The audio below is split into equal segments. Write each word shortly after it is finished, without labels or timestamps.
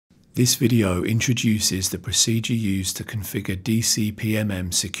This video introduces the procedure used to configure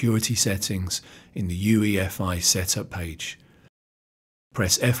DCPMM security settings in the UEFI setup page.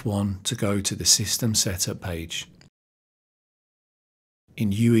 Press F1 to go to the System Setup page.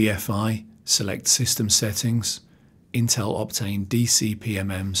 In UEFI, select System Settings, Intel Optane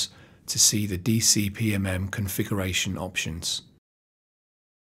DCPMMs to see the DCPMM configuration options.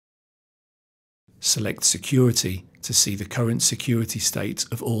 Select Security to see the current security state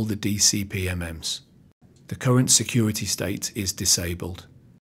of all the DCPMMs. The current security state is disabled.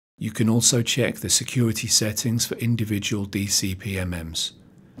 You can also check the security settings for individual DCPMMs.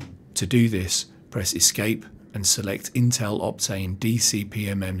 To do this, press Escape and select Intel Optane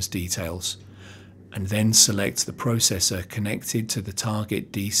DCPMMs details, and then select the processor connected to the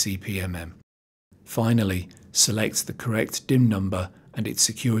target DCPMM. Finally, select the correct DIMM number and its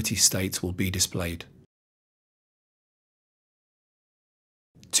security state will be displayed.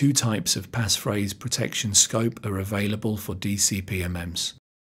 Two types of passphrase protection scope are available for DCPMMs: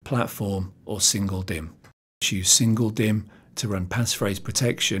 platform or single DIMM. Choose single DIMM to run passphrase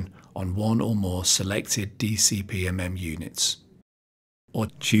protection on one or more selected DCPMM units. Or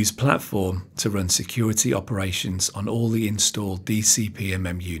choose platform to run security operations on all the installed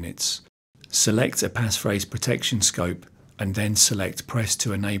DCPMM units. Select a passphrase protection scope and then select Press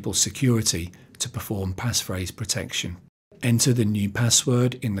to enable security to perform passphrase protection. Enter the new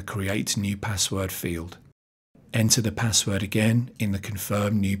password in the Create New Password field. Enter the password again in the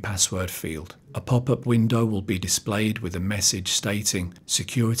Confirm New Password field. A pop-up window will be displayed with a message stating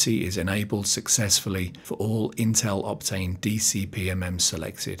security is enabled successfully for all Intel Optane DCPMMs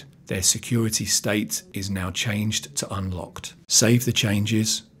selected. Their security state is now changed to unlocked. Save the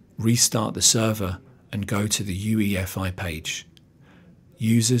changes, restart the server, and go to the UEFI page.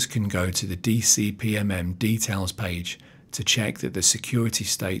 Users can go to the DCPMM details page to check that the security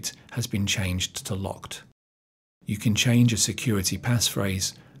state has been changed to locked. You can change a security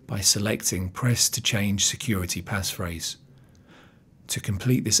passphrase by selecting Press to change security passphrase. To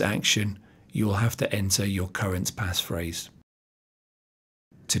complete this action, you will have to enter your current passphrase.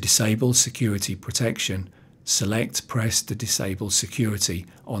 To disable security protection, select Press to disable security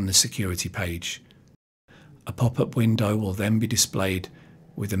on the security page. A pop-up window will then be displayed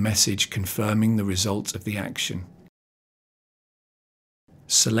with a message confirming the result of the action.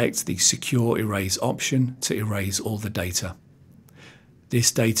 Select the Secure Erase option to erase all the data. This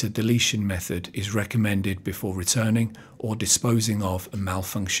data deletion method is recommended before returning or disposing of a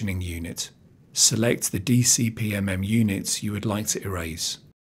malfunctioning unit. Select the DCPMM units you would like to erase.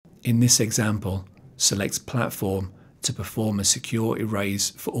 In this example, select Platform to perform a secure erase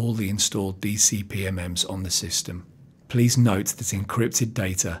for all the installed DCPMMs on the system. Please note that encrypted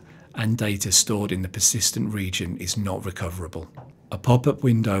data and data stored in the persistent region is not recoverable. A pop-up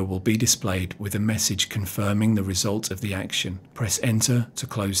window will be displayed with a message confirming the result of the action. Press Enter to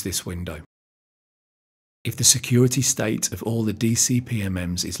close this window. If the security state of all the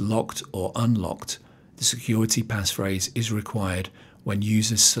DCPMMs is locked or unlocked, the security passphrase is required when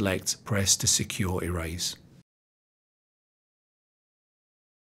users select Press to secure erase.